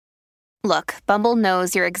Look, Bumble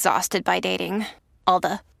knows you're exhausted by dating. All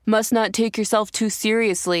the must not take yourself too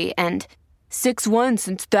seriously and 6'1"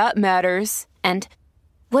 since that matters. And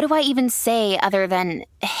what do I even say other than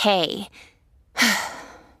hey?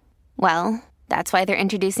 Well, that's why they're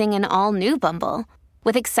introducing an all-new Bumble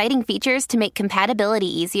with exciting features to make compatibility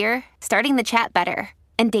easier, starting the chat better,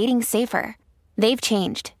 and dating safer. They've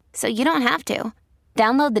changed, so you don't have to.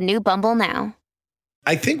 Download the new Bumble now.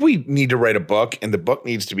 I think we need to write a book, and the book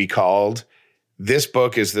needs to be called This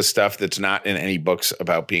Book is the Stuff That's Not in Any Books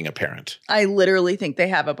About Being a Parent. I literally think they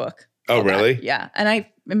have a book. Oh, really? Yeah. And I'm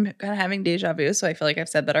kind of having deja vu, so I feel like I've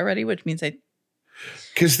said that already, which means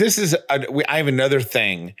Because this is, I have another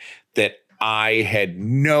thing that I had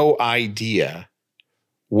no idea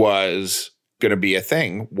was going to be a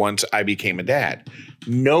thing once I became a dad.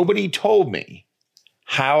 Nobody told me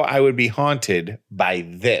how I would be haunted by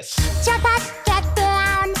this. Jump up, get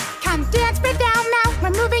down, come dance me down now. We're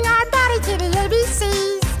moving our body to the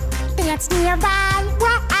ABCs. Dance nearby,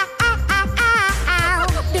 wow.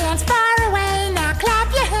 Dance far away, now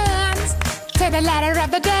clap your hands. To the letter of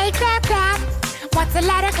the day, clap, clap. What's the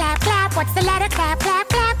letter, clap, clap. What's the letter, clap, clap,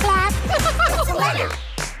 clap, clap. What's the letter?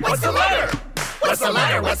 What's the letter? What's the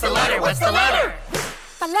letter? What's the letter? What's the letter?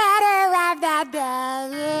 The letter of the day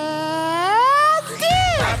is D.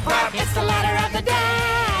 It's the letter of the day.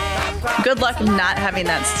 good luck not having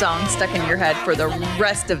that song stuck in your head for the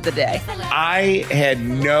rest of the day. I had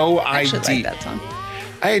no idea. I actually like that song.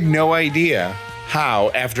 I had no idea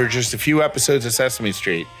how, after just a few episodes of Sesame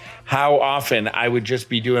Street, how often I would just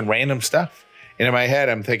be doing random stuff. And in my head,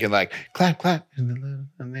 I'm thinking like, clap, clap, clap,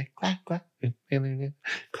 clap, clap,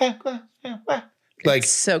 clap, clap. Like,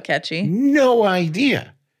 it's so catchy. No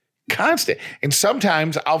idea. Constant. And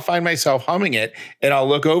sometimes I'll find myself humming it and I'll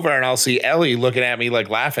look over and I'll see Ellie looking at me like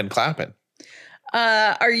laughing, clapping.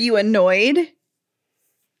 Are you annoyed?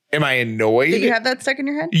 Am I annoyed? Do you have that stuck in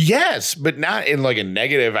your head? Yes, but not in like a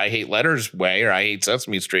negative, I hate letters way, or I hate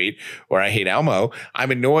Sesame Street, or I hate Elmo.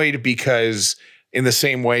 I'm annoyed because in the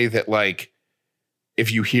same way that like,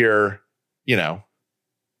 if you hear, you know,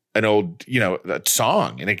 an old, you know, a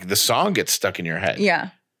song and the song gets stuck in your head. Yeah.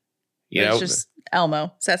 You know, it's just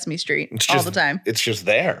Elmo, Sesame Street it's all just, the time. It's just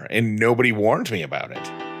there and nobody warned me about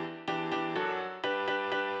it.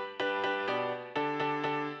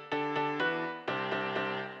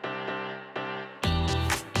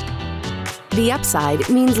 The Upside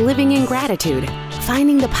means living in gratitude,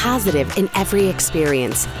 finding the positive in every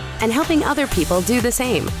experience, and helping other people do the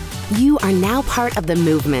same. You are now part of the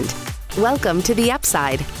movement. Welcome to The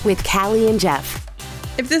Upside with Callie and Jeff.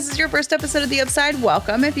 If this is your first episode of The Upside,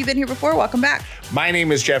 welcome. If you've been here before, welcome back. My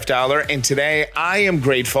name is Jeff Dollar, and today I am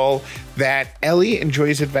grateful that Ellie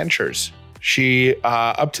enjoys adventures. She,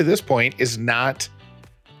 up to this point, is not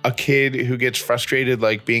a kid who gets frustrated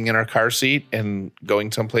like being in her car seat and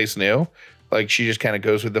going someplace new. Like she just kind of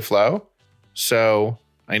goes with the flow. So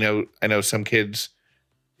I know some kids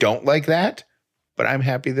don't like that, but I'm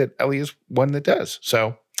happy that Ellie is one that does.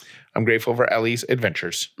 So I'm grateful for Ellie's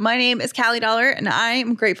adventures. My name is Callie Dollar, and I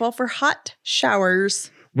am grateful for hot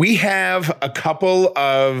showers. We have a couple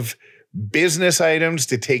of business items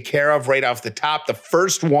to take care of right off the top. The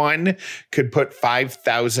first one could put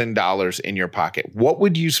 $5,000 in your pocket. What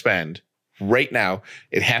would you spend right now?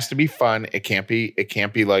 It has to be fun. It can't be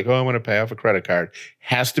like, oh, I'm going to pay off a credit card. It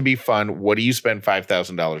has to be fun. What do you spend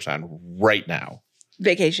 $5,000 on right now?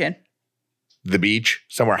 Vacation. The beach,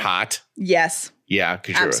 somewhere hot. Yes. Yeah,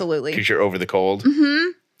 absolutely. Because you're over the cold. Mm-hmm.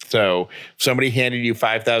 So if somebody handed you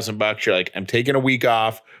 $5,000, you're like, I'm taking a week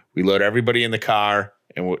off. We load everybody in the car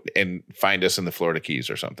and find us in the Florida Keys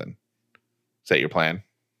or something. Is that your plan?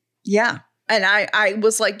 Yeah. And I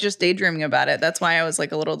was like just daydreaming about it. That's why I was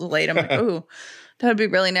like a little delayed. I'm like, ooh, that would be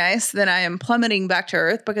really nice. Then I am plummeting back to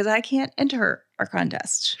earth because I can't enter our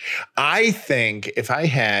contest. I think if I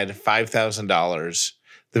had $5,000,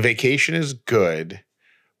 the vacation is good.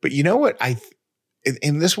 But you know what?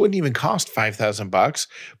 And this wouldn't even cost $5,000,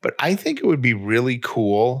 but I think it would be really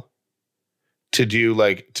cool to do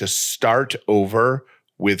to start over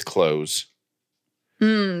with clothes.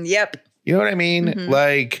 Yep. You know what I mean?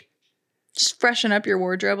 Mm-hmm. Just freshen up your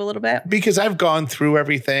wardrobe a little bit. Because I've gone through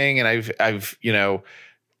everything and I've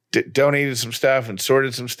donated some stuff and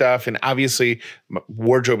sorted some stuff. And obviously my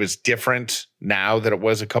wardrobe is different now than it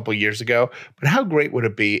was a couple years ago. But how great would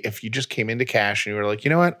it be if you just came into cash and you were like, you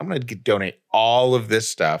know what? I'm going to donate all of this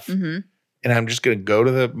stuff. Mm-hmm. And I'm just going to go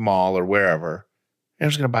to the mall or wherever. And I'm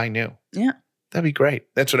just going to buy new. Yeah. That'd be great.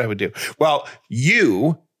 That's what I would do. Well,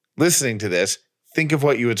 you listening to this, think of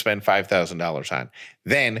what you would spend $5,000 on.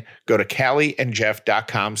 Then go to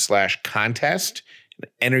callieandjeff.com/contest.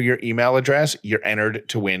 enter your email address, you're entered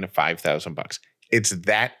to win $5,000. It's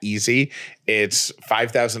that easy. It's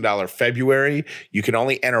 $5,000 February. You can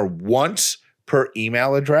only enter once per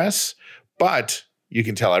email address, but you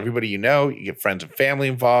can tell everybody you know. You get friends and family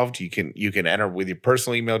involved. You can enter with your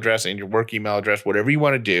personal email address and your work email address, whatever you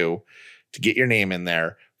want to do to get your name in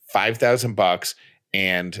there. $5,000,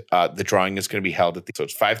 and the drawing is going to be held so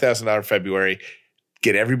it's $5,000 February.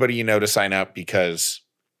 Get everybody you know to sign up, because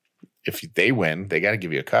if they win, they got to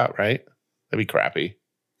give you a cut, right? That'd be crappy.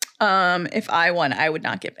 If I won, I would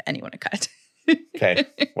not give anyone a cut. Okay.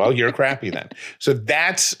 Well, you're crappy then. So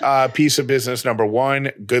that's piece of business number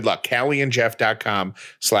one. Good luck.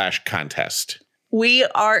 CallieandJeff.com/contest. We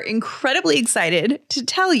are incredibly excited to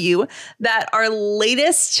tell you that our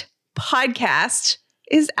latest podcast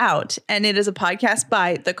is out, and it is a podcast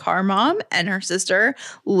by the Car Mom and her sister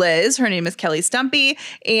Liz. Her name is Kelly Stumpy,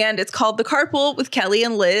 and it's called The Carpool with Kelly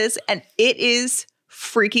and Liz, and it is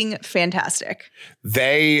freaking fantastic.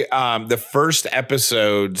 They the first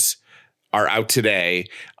episodes are out today.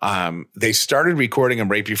 They started recording them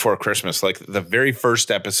right before Christmas. Like the very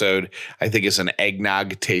first episode, I think, is an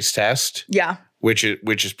eggnog taste test. Yeah. Which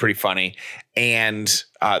is pretty funny. And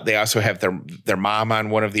they also have their mom on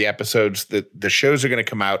one of the episodes. The shows are going to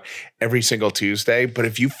come out every single Tuesday. But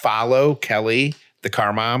if you follow Kelly, the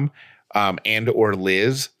Car Mom, and or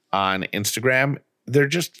Liz on Instagram, they're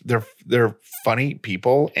funny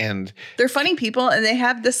people, and they're funny people, and they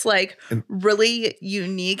have this like really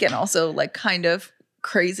unique and also like kind of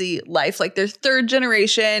crazy life. Like they're third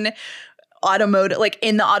generation automotive, like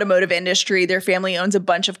in the automotive industry. Their family owns a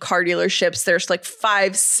bunch of car dealerships. There's like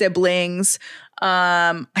 5 siblings.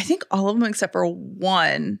 I think all of them except for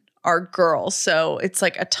one are girls. So it's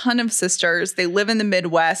like a ton of sisters. They live in the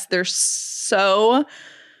Midwest. They're so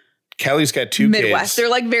Kelly's got 2 Midwest. kids. They're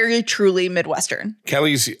like very truly Midwestern.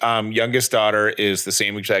 Kelly's youngest daughter is the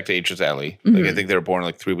same exact age as Ellie. Like I think they were born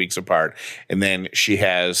like 3 weeks apart. And then she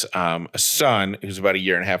has a son who's about a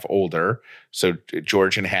year and a half older. So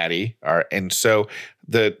George and Hattie are. And so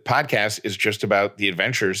the podcast is just about the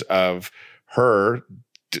adventures of her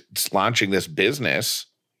launching this business.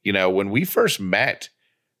 You know, when we first met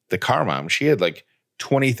the Car Mom, she had like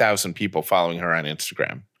 20,000 people following her on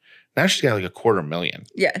Instagram. Now she's got like 250,000.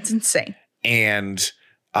 Yeah, it's insane. And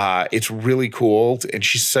it's really cool. And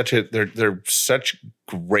she's they're such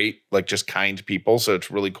great, like just kind people. So it's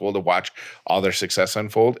really cool to watch all their success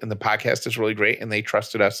unfold. And the podcast is really great. And they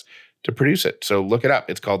trusted us to produce it. So look it up.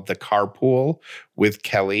 It's called The Carpool with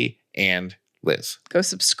Kelly and Liz. Go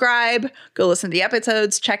subscribe, go listen to the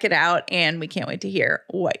episodes, check it out. And we can't wait to hear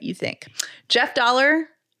what you think. Jeff Dollar,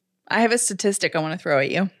 I have a statistic I want to throw at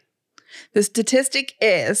you. The statistic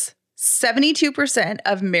is 72%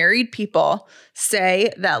 of married people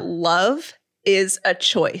say that love is a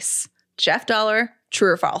choice. Jeff Dollar, true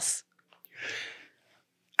or false?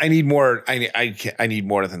 I need more. I need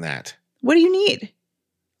more than that. What do you need?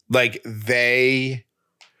 Like they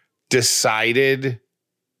decided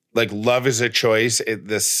like love is a choice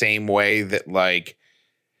the same way that like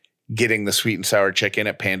getting the sweet and sour chicken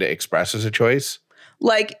at Panda Express is a choice.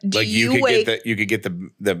 Like, you could get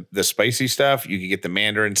the spicy stuff, you could get the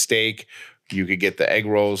Mandarin steak, you could get the egg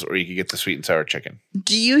rolls, or you could get the sweet and sour chicken.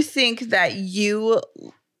 Do you think that you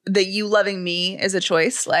loving me is a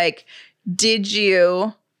choice? Like, did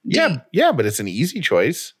you? Yeah, but it's an easy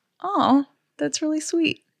choice. Oh, that's really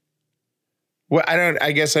sweet. Well,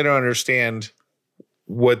 I guess I don't understand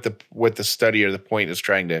what the study or the point is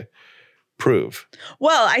trying to prove.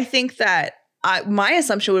 Well, I think that my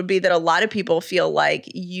assumption would be that a lot of people feel like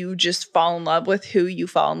you just fall in love with who you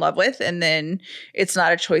fall in love with, and then it's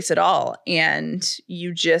not a choice at all. And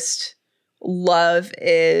you just love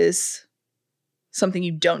is something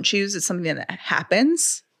you don't choose. It's something that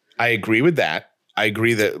happens. I agree with that. I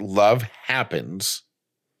agree that love happens,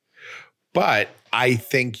 but I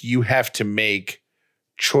think you have to make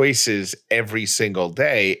choices every single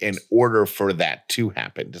day in order for that to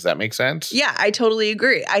happen. Does that make sense? Yeah, I totally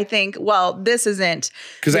agree. I think, well, this isn't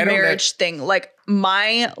the marriage thing. Like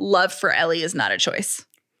my love for Ellie is not a choice.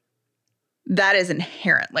 That is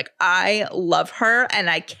inherent. Like I love her and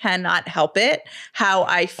I cannot help it how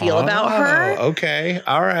I feel about her. Okay.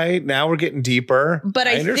 All right. Now we're getting deeper. But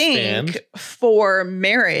I think for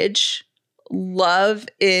marriage, love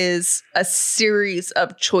is a series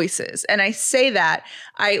of choices. And I say that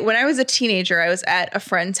when I was a teenager, I was at a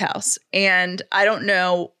friend's house, and I don't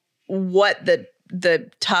know what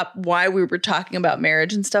the top, why we were talking about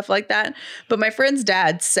marriage and stuff like that. But my friend's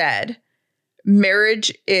dad said,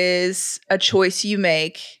 marriage is a choice you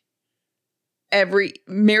make.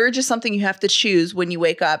 Marriage is something you have to choose when you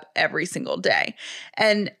wake up every single day.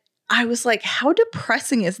 And I was like, how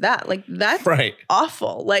depressing is that? Like, that's Right.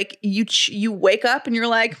 awful. Like, you wake up and you're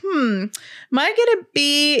like, am I going to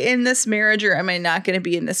be in this marriage or am I not going to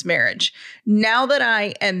be in this marriage? Now that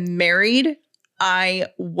I am married, I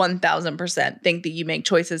 1000% think that you make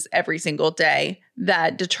choices every single day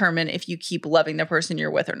that determine if you keep loving the person you're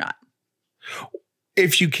with or not.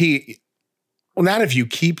 If you keep, well, not if you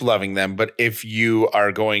keep loving them, but if you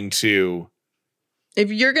are going to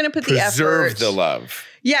If you're going to put the effort. preserve the love.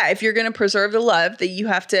 Yeah, if you're going to preserve the love, that you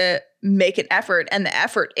have to make an effort. And the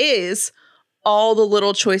effort is all the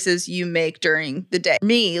little choices you make during the day. For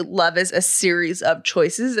me, love is a series of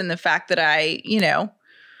choices. And the fact that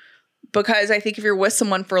because I think if you're with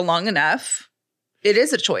someone for long enough, it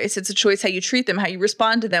is a choice. It's a choice how you treat them, how you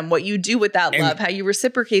respond to them, what you do with that love, how you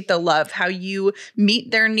reciprocate the love, how you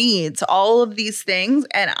meet their needs, all of these things.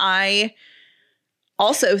 And I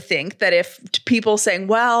also think that if people saying,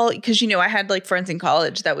 well, because, I had like friends in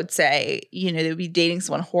college that would say, they would be dating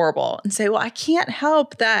someone horrible and say, well, I can't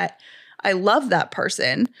help that I love that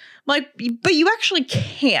person. I'm like, but you actually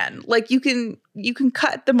can. Like, you can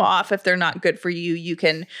cut them off if they're not good for you. You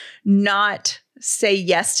can not say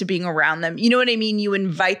yes to being around them. You know what I mean? You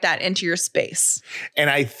invite that into your space. And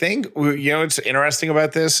I think, what's interesting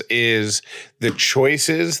about this is the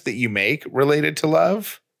choices that you make related to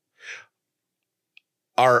love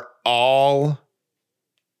are all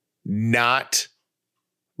not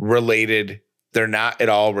related. They're not at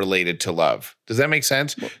all related to love. Does that make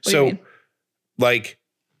sense? What do you mean? Like,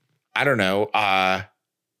 I don't know,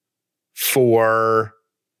 for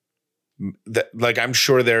like, I'm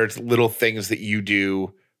sure there's little things that you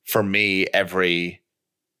do for me every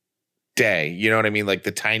day. You know what I mean? Like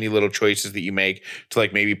the tiny little choices that you make to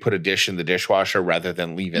like maybe put a dish in the dishwasher rather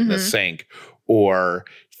than leave it in the sink, or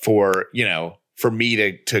for me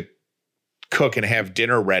to cook and have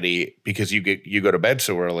dinner ready because you go to bed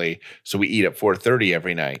so early. So we eat at 4:30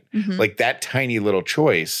 every night. Mm-hmm. Like that tiny little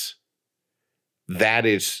choice,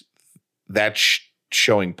 that's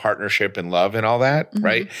showing partnership and love and all that,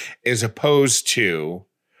 right? As opposed to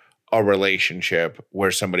a relationship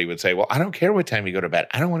where somebody would say, well, I don't care what time you go to bed.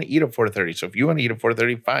 I don't want to eat at 4:30. So if you want to eat at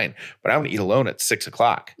 4:30, fine. But I want to eat alone at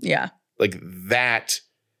 6:00. Yeah. Like that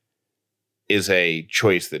is a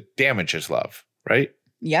choice that damages love, right?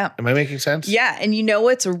 Yeah. Am I making sense? Yeah. And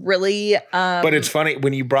what's really but it's funny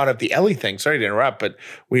when you brought up the Ellie thing. Sorry to interrupt, but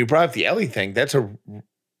when you brought up the Ellie thing,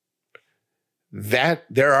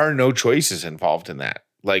 there are no choices involved in that.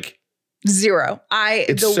 Like zero.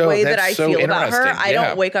 The way that I feel about her, I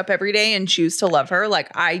don't wake up every day and choose to love her.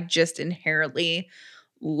 Like I just inherently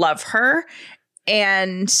love her.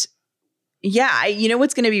 And yeah,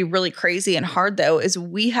 what's going to be really crazy and hard though, is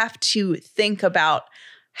we have to think about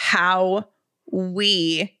how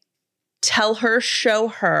we tell her, show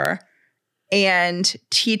her, and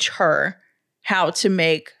teach her how to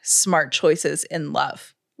make smart choices in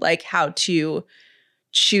love. Like how to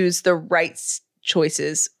choose the right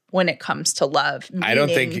choices when it comes to love. I don't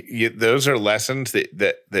think those are lessons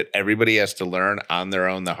that everybody has to learn on their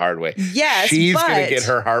own the hard way. Yes, she's going to get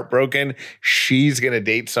her heart broken. She's going to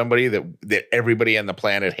date somebody that everybody on the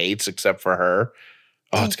planet hates except for her.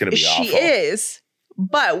 Oh, it's going to be awful. She is.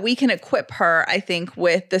 But we can equip her, I think,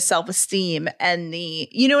 with the self-esteem and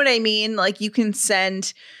you know what I mean? Like we can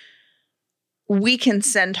send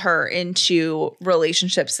her into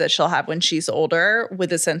relationships that she'll have when she's older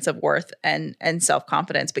with a sense of worth and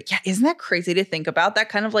self-confidence. But yeah, isn't that crazy to think about? That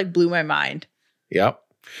kind of like blew my mind. Yep.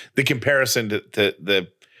 The comparison to the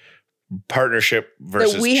partnership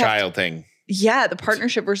versus child thing. Yeah, the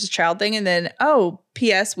partnership versus child thing. And then,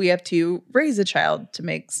 P.S., we have to raise a child to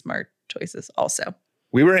make smart choices also.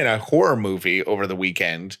 We were in a horror movie over the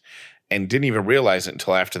weekend and didn't even realize it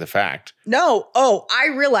until after the fact. No. Oh, I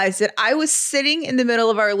realized it. I was sitting in the middle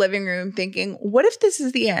of our living room thinking, what if this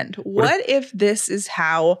is the end? What if this is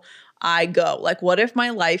how I go? Like, what if my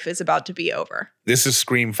life is about to be over? This is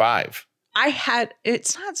Scream 5.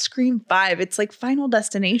 It's not Scream 5. It's like Final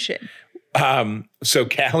Destination. So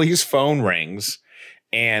Callie's phone rings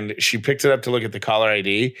and she picks it up to look at the caller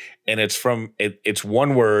ID and it's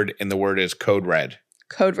one word and the word is Code Red.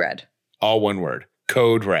 Code Red. All one word.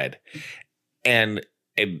 Code Red. And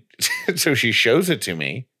so she shows it to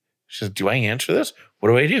me. She says, do I answer this? What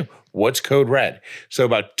do I do? What's Code Red? So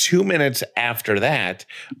about 2 minutes after that,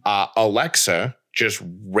 Alexa just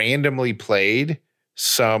randomly played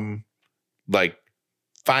some like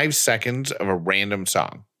 5 seconds of a random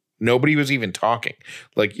song. Nobody was even talking.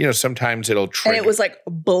 Like, sometimes it'll trigger. And it was like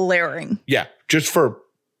blaring. Yeah. Just for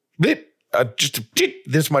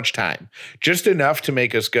this much time. Just enough to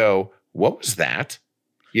make us go, what was that?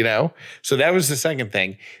 So that was the second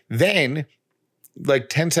thing. Then like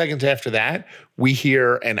 10 seconds after that, we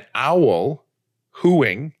hear an owl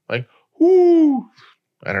hooing, like, whoo.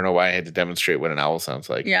 I don't know why I had to demonstrate what an owl sounds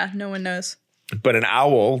like. Yeah, no one knows. But an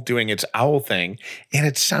owl doing its owl thing, and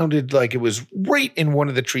it sounded like it was right in one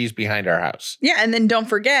of the trees behind our house. Yeah, and then don't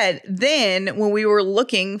forget, then when we were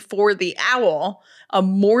looking for the owl, a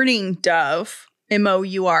mourning dove,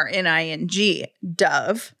 MOURNING,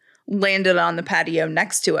 dove, landed on the patio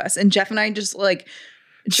next to us. And Jeff and I just like,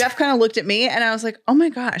 Jeff kind of looked at me and I was like, oh my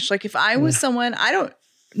gosh, like if I was someone, I don't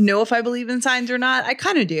know if I believe in signs or not. I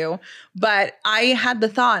kind of do. But I had the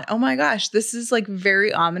thought, oh my gosh, this is like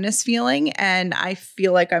very ominous feeling. And I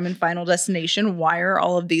feel like I'm in Final Destination. Why are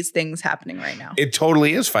all of these things happening right now? It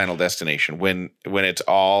totally is Final Destination when it's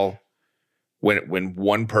all, when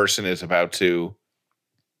one person is about to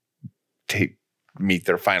meet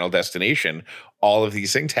their final destination, all of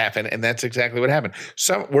these things happen. And that's exactly what happened.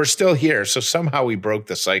 We're still here. So somehow we broke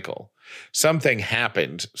the cycle. Something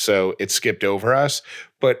happened, so it skipped over us.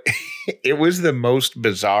 But it was the most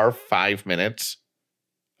bizarre 5 minutes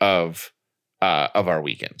of our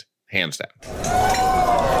weekend, hands down.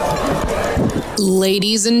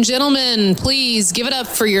 Ladies and gentlemen, please give it up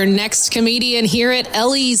for your next comedian here at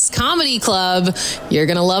Ellie's Comedy Club. You're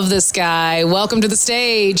going to love this guy. Welcome to the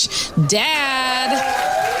stage, Dad.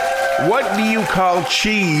 What do you call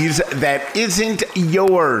cheese that isn't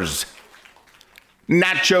yours?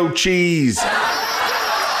 Nacho cheese.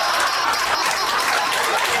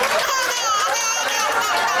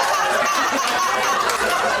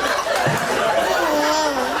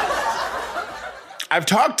 I've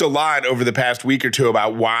talked a lot over the past week or two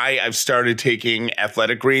about why I've started taking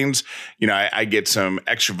Athletic Greens. You know, I get some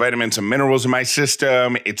extra vitamins and minerals in my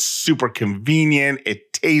system. It's super convenient.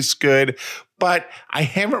 It tastes good. But I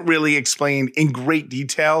haven't really explained in great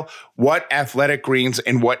detail what Athletic Greens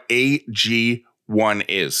and what AG1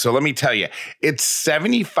 is. So let me tell you, it's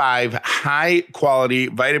 75 high quality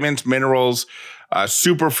vitamins, minerals,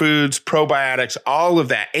 superfoods, probiotics, all of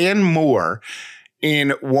that and more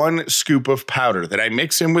in one scoop of powder that I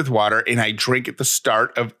mix in with water and I drink at the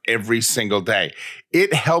start of every single day.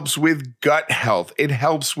 It helps with gut health. It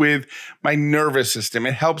helps with my nervous system.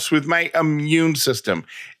 It helps with my immune system.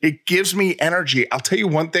 It gives me energy. I'll tell you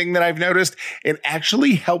one thing that I've noticed. It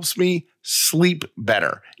actually helps me sleep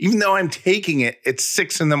better. Even though I'm taking it at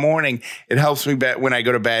 6 a.m, it helps me when I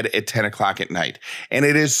go to bed at 10 o'clock at night. And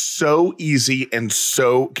it is so easy and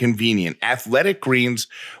so convenient. Athletic Greens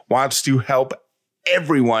wants to help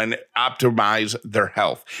everyone optimize their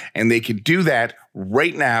health. And they can do that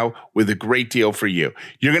right now with a great deal for you.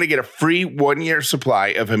 You're going to get a free 1-year supply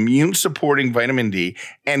of immune supporting vitamin D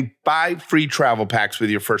and 5 free travel packs with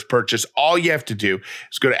your first purchase. All you have to do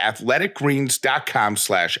is go to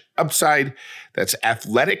athleticgreens.com/upside. That's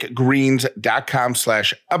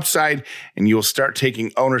athleticgreens.com/upside. And you'll start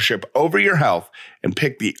taking ownership over your health and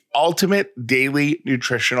pick the ultimate daily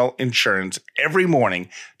nutritional insurance every morning,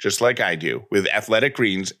 just like I do with Athletic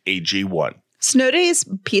Greens AG1. Snow Days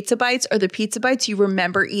pizza bites are the pizza bites you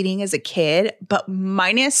remember eating as a kid, but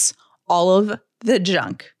minus all of the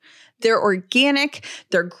junk. They're organic,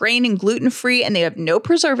 they're grain and gluten-free, and they have no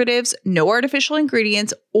preservatives, no artificial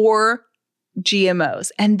ingredients, or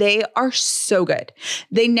GMOs, and they are so good.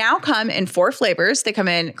 They now come in 4 flavors. They come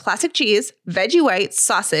in classic cheese, veggie white,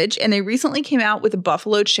 sausage, and they recently came out with a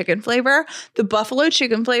buffalo chicken flavor. The buffalo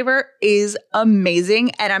chicken flavor is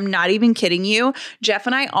amazing, and I'm not even kidding you. Jeff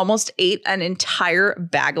and I almost ate an entire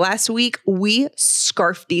bag last week. We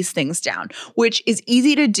scarfed these things down, which is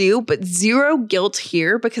easy to do, but zero guilt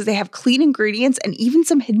here because they have clean ingredients and even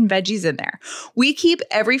some hidden veggies in there. We keep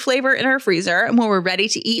every flavor in our freezer, and when we're ready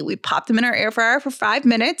to eat, we pop them in our air fryer for 5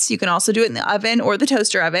 minutes. You can also do it in the oven or the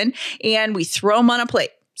toaster oven, and we throw them on a plate.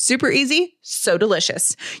 Super easy, so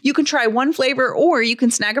delicious. You can try one flavor or you can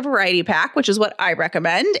snag a variety pack, which is what I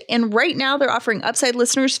recommend. And right now they're offering Upside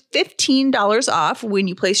listeners $15 off when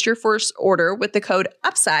you place your first order with the code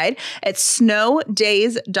UPSIDE at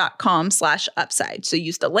snowdays.com/upside. So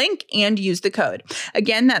use the link and use the code.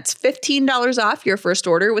 Again, that's $15 off your first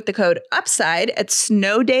order with the code UPSIDE at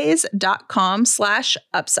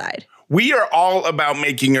snowdays.com/upside. We are all about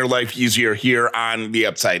making your life easier here on The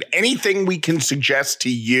Upside. Anything we can suggest to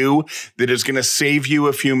you that is going to save you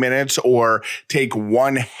a few minutes or take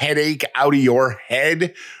one headache out of your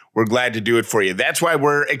head, we're glad to do it for you. That's why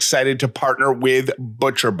we're excited to partner with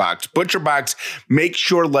ButcherBox. ButcherBox makes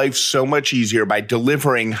your life so much easier by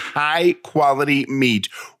delivering high quality meat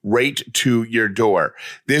right to your door.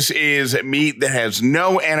 This is meat that has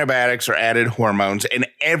no antibiotics or added hormones, and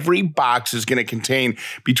every box is going to contain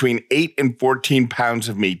between 8 and 14 pounds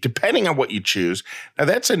of meat, depending on what you choose. Now,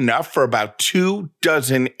 that's enough for about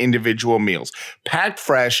 24 individual meals. Packed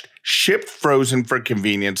fresh, shipped frozen for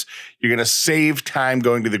convenience. You're going to save time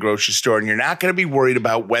going to the grocery store, and you're not going to be worried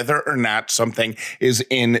about whether or not something is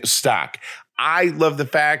in stock. I love the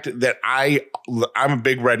fact that I'm a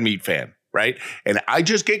big red meat fan. Right? And I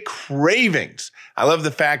just get cravings. I love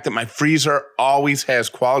the fact that my freezer always has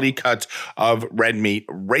quality cuts of red meat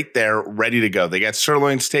right there, ready to go. They got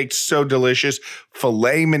sirloin steak, so delicious.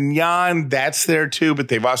 Filet mignon, that's there too. But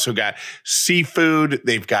they've also got seafood.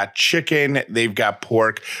 They've got chicken. They've got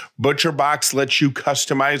pork. ButcherBox lets you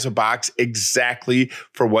customize a box exactly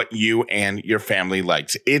for what you and your family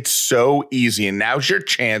likes. It's so easy. And now's your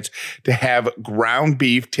chance to have ground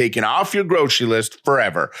beef taken off your grocery list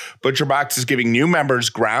forever. ButcherBox is giving new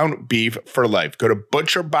members ground beef for life. Go to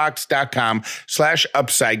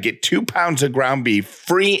butcherbox.com/upside. Get 2 pounds of ground beef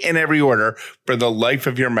free in every order for the life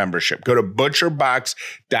of your membership. Go to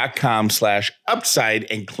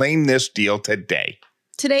butcherbox.com/upside and claim this deal today.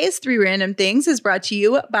 Today's 3 Random Things is brought to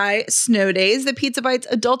you by Snow Days, the pizza bites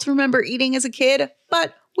adults remember eating as a kid,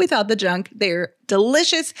 but without the junk. They're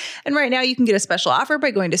delicious. And right now you can get a special offer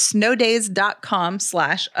by going to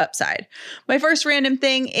snowdays.com/upside. My first random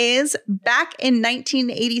thing is back in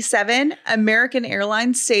 1987, American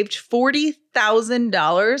Airlines saved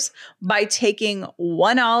 $40,000 by taking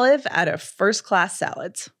 1 olive out of first class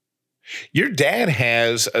salads. Your dad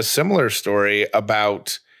has a similar story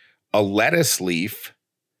about a lettuce leaf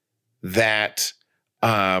that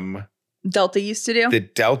Delta used to do?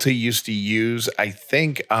 That Delta used to use. I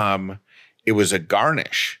think it was a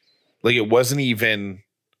garnish. Like it wasn't even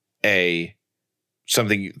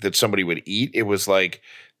something that somebody would eat. It was like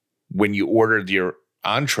when you ordered your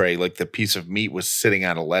entree, like the piece of meat was sitting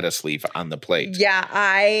on a lettuce leaf on the plate. Yeah,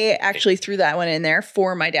 I actually threw that one in there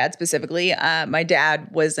for my dad specifically. My dad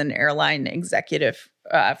was an airline executive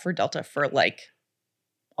for Delta for like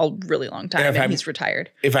a really long time, and he's retired.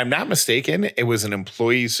 If I'm not mistaken, it was an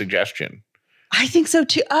employee suggestion. I think so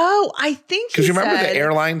too. Oh, I think because you remember the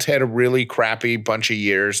airlines had a really crappy bunch of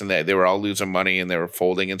years, and they were all losing money and they were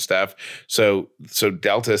folding and stuff. So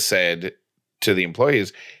Delta said to the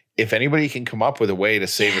employees, if anybody can come up with a way to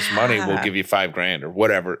save us money, we'll give you $5,000 or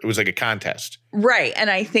whatever. It was like a contest. Right. And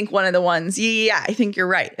I think one of the ones, I think you're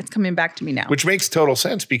right. It's coming back to me now. Which makes total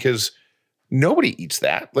sense because nobody eats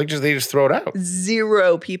that. Like they just throw it out.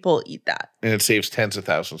 0 people eat that. And it saves tens of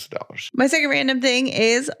thousands of dollars. My second random thing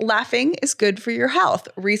is laughing is good for your health.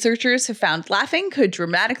 Researchers have found laughing could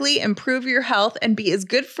dramatically improve your health and be as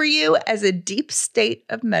good for you as a deep state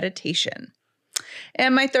of meditation.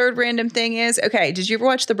 And my third random thing is, okay, did you ever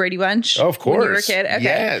watch The Brady Bunch? Oh, of course. When you were a kid? Okay.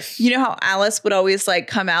 Yes. You know how Alice would always like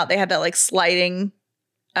come out? They had that like sliding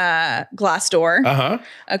glass door. Uh-huh.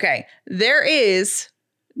 Okay. There is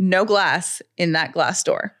no glass in that glass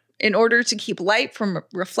door. In order to keep light from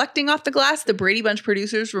reflecting off the glass, the Brady Bunch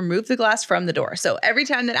producers removed the glass from the door. So every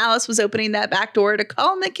time that Alice was opening that back door to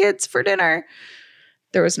call in the kids for dinner,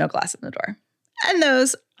 there was no glass in the door. And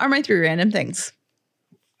those are my 3 random things.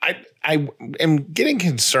 I am getting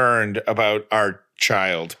concerned about our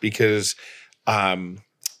child because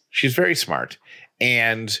she's very smart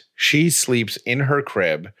and she sleeps in her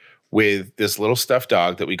crib with this little stuffed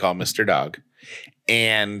dog that we call Mr. Dog.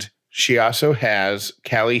 And she also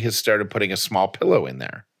Callie has started putting a small pillow in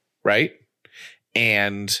there, right?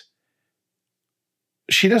 And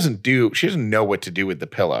she doesn't know what to do with the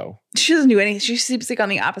pillow. She doesn't do anything. She sleeps like on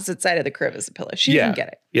the opposite side of the crib as the pillow. She doesn't get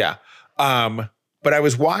it. Yeah. But I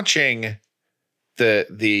was watching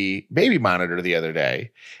the baby monitor the other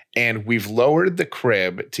day, and we've lowered the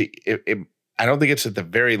crib to I don't think it's at the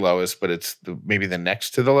very lowest, but it's maybe the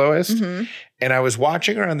next to the lowest. Mm-hmm. And I was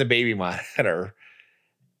watching her on the baby monitor,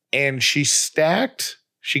 and she got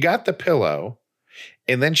the pillow,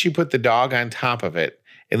 and then she put the dog on top of it,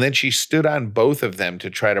 and then she stood on both of them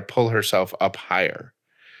to try to pull herself up higher.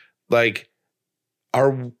 Like,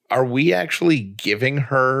 are we actually giving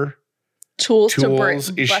her tools to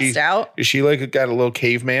bust out? Is she like got a little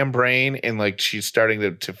caveman brain and like she's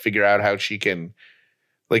starting to figure out how she can,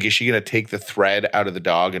 like, is she going to take the thread out of the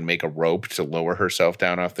dog and make a rope to lower herself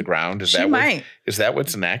down off the ground? Is that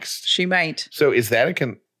what's next? She might. So is that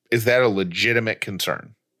a legitimate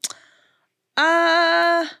concern?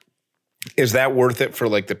 Is that worth it for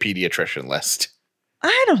like the pediatrician list?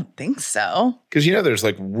 I don't think so. Because, there's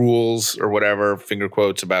like rules or whatever, finger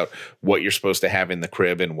quotes, about what you're supposed to have in the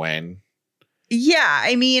crib and when. Yeah,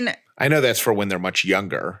 I mean. I know that's for when they're much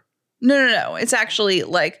younger. No. It's actually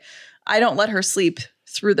like I don't let her sleep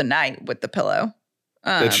through the night with the pillow.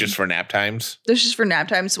 That's just for nap times? That's just for nap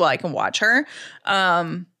times while I can watch her.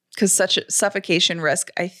 Because such a suffocation risk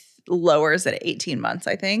lowers at 18 months,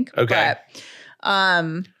 I think. Okay.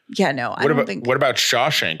 But, yeah, no, I don't think. What about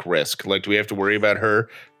Shawshank risk? Like, do we have to worry about her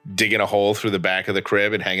digging a hole through the back of the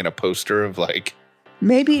crib and hanging a poster of like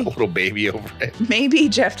maybe a little baby over it? Maybe,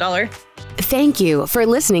 Jeff Dollar. Thank you for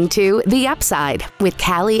listening to The Upside with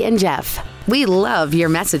Callie and Jeff. We love your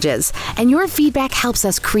messages, and your feedback helps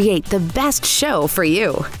us create the best show for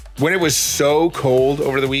you. When it was so cold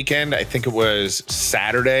over the weekend, I think it was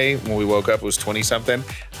Saturday when we woke up, it was 20-something.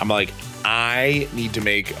 I'm like, I need to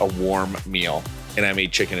make a warm meal. And I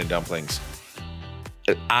made chicken and dumplings.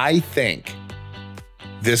 I think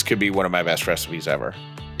this could be one of my best recipes ever.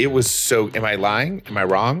 It was so, am I lying? Am I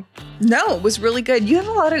wrong? No, it was really good. You have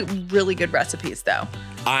a lot of really good recipes though.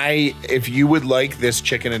 If you would like this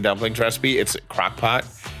chicken and dumplings recipe, it's a crock pot.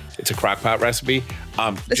 It's a crock pot recipe.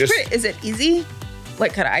 Is it easy?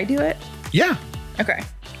 Like, could I do it? Yeah. Okay.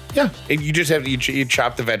 Yeah. And you just have to, you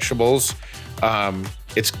chop the vegetables.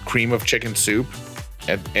 It's cream of chicken soup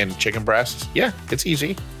and chicken breasts. Yeah, it's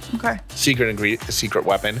easy. Okay. Secret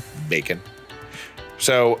weapon, bacon.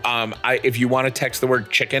 So if you want to text the word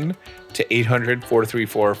chicken to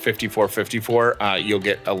 800-434-5454, you'll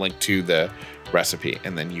get a link to the recipe,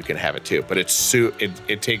 and then you can have it too. But it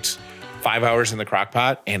takes 5 hours in the crock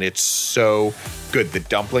pot, and it's so good. The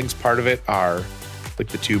dumplings part of it are like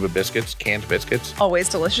the tube of biscuits, canned biscuits. Always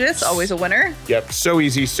delicious, always a winner. Yep, so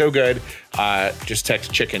easy, so good. Just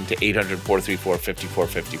text chicken to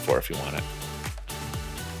 800-434-5454 if you want it.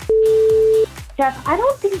 Jeff, I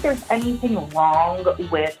don't think there's anything wrong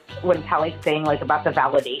with when Callie's saying like about the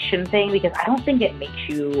validation thing, because I don't think it makes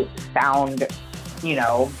you sound,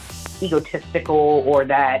 egotistical, or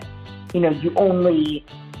that, you only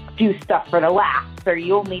do stuff for the laughs, or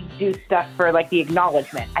you only do stuff for like the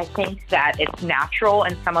acknowledgement. I think that it's natural,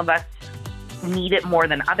 and some of us need it more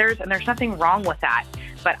than others, and there's nothing wrong with that.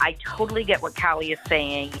 But I totally get what Callie is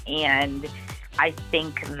saying, and I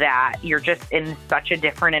think that you're just in such a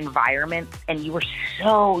different environment, and you were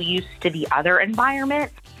so used to the other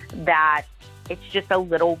environment that it's just a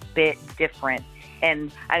little bit different.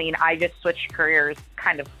 And I mean, I just switched careers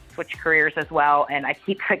as well. And I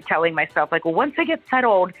keep telling myself, like, well, once I get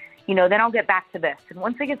settled, then I'll get back to this. And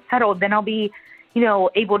once I get settled, then I'll be,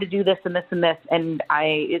 able to do this and this and this. And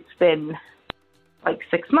it's been like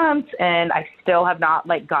 6 months, and I still have not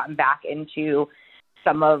like gotten back into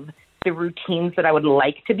some of the routines that I would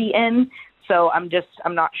like to be in. So I'm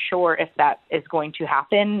not sure if that is going to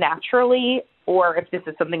happen naturally, or if this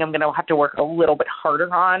is something I'm going to have to work a little bit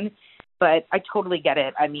harder on. But I totally get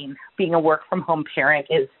it. I mean, being a work from home parent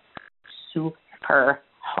is super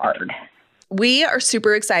hard. We are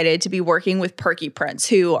super excited to be working with Perky Prints,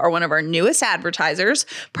 who are one of our newest advertisers.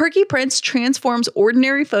 Perky Prints transforms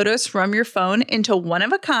ordinary photos from your phone into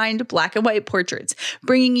one-of-a-kind black and white portraits,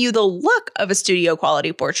 bringing you the look of a studio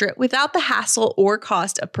quality portrait without the hassle or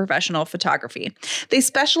cost of professional photography. They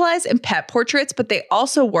specialize in pet portraits, but they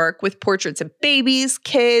also work with portraits of babies,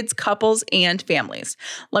 kids, couples, and families.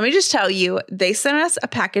 Let me just tell you, they sent us a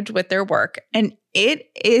package with their work, and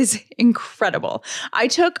it is incredible. I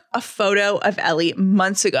took a photo of Ellie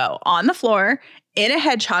months ago on the floor in a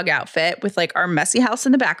hedgehog outfit with like our messy house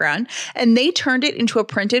in the background, and they turned it into a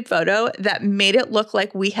printed photo that made it look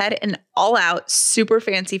like we had an all-out super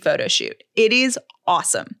fancy photo shoot. It is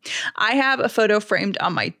awesome. I have a photo framed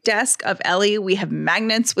on my desk of Ellie. We have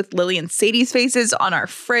magnets with Lily and Sadie's faces on our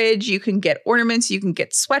fridge. You can get ornaments. You can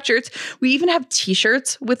get sweatshirts. We even have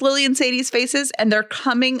t-shirts with Lily and Sadie's faces, and they're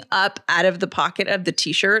coming up out of the pocket of the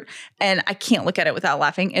t-shirt, and I can't look at it without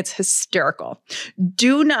laughing. It's hysterical.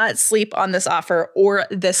 Do not sleep on this offer or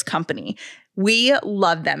this company. We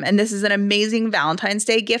love them. And this is an amazing Valentine's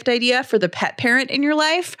Day gift idea for the pet parent in your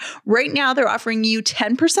life. Right now, they're offering you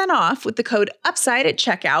 10% off with the code UPSIDE at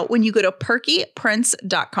checkout when you go to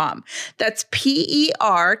perkyprints.com. That's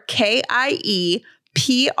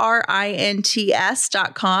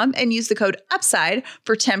PerkyPrints.com and use the code UPSIDE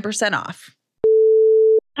for 10% off.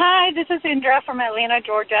 Hi, this is Indra from Atlanta,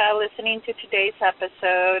 Georgia, listening to today's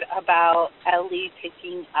episode about Ellie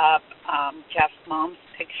picking up Jeff's mom's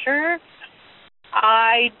picture.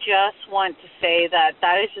 I just want to say that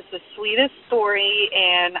is just the sweetest story.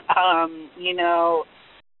 And,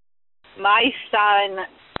 my son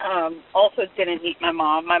also didn't meet my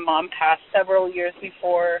mom. My mom passed several years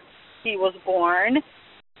before he was born.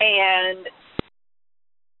 And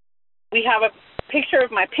we have a picture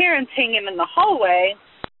of my parents hanging in the hallway,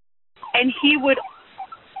 and he would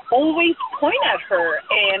always point at her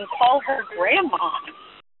and call her grandma.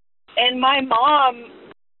 And my mom,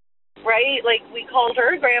 right, like we called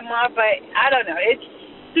her grandma, but I don't know, it's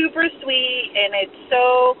super sweet and it's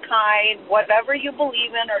so kind. Whatever you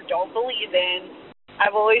believe in or don't believe in,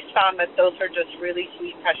 I've always found that those are just really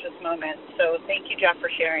sweet, precious moments. So thank you, Jeff,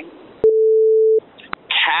 for sharing.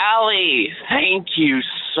 Callie, thank you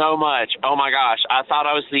so much. Oh my gosh, I thought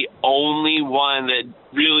I was the only one that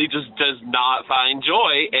really just does not find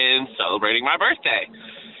joy in celebrating my birthday.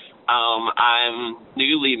 I'm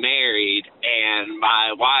newly married, and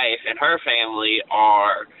my wife and her family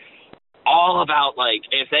are all about, like,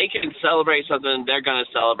 if they can celebrate something, they're going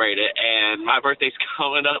to celebrate it. And my birthday's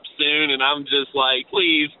coming up soon, and I'm just like,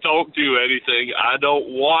 please don't do anything. I don't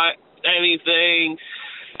want anything.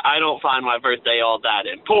 I don't find my birthday all that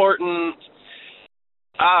important.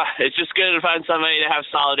 It's just good to find somebody to have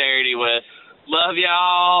solidarity with. Love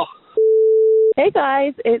y'all. Hey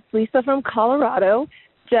guys, it's Lisa from Colorado.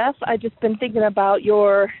 Jeff, I've just been thinking about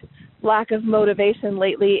your lack of motivation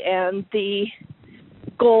lately and the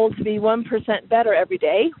goal to be 1% better every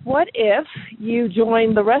day. What if you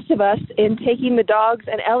join the rest of us in taking the dogs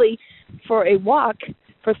and Ellie for a walk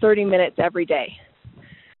for 30 minutes every day?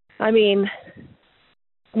 I mean,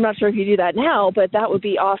 I'm not sure if you do that now, but that would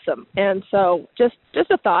be awesome. And so just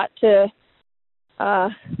a thought to,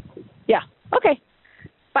 yeah. Okay.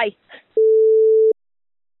 Bye.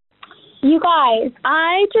 You guys,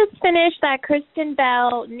 I just finished that Kristen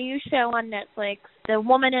Bell new show on Netflix, The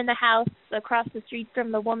Woman in the House Across the Street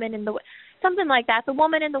from the Woman in the... Something like that. The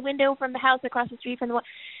Woman in the Window from the House Across the Street from the...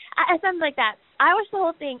 Something like that. I watched the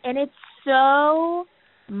whole thing, and it's so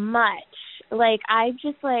much. Like,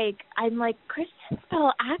 I'm like, Kristen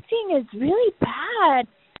Bell acting is really bad.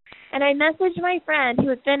 And I messaged my friend who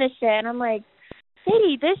had finished it, and I'm like,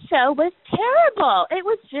 Sadie, this show was terrible. It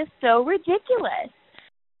was just so ridiculous.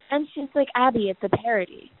 And she's like, Abby, it's a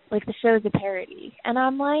parody. Like, the show's a parody. And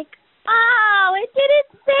I'm like, oh, it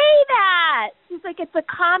didn't say that. She's like, it's a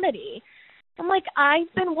comedy. I'm like,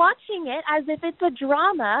 I've been watching it as if it's a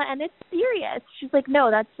drama and it's serious. She's like,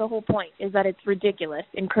 no, that's the whole point, is that it's ridiculous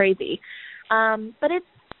and crazy. But it's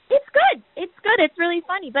good. It's good. It's really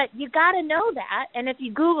funny. But you got to know that. And if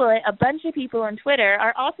you Google it, a bunch of people on Twitter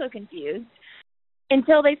are also confused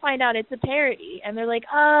until they find out it's a parody. And they're like,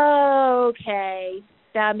 oh, okay.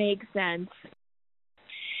 That makes sense.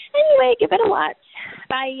 Anyway, give it a watch.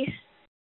 Bye.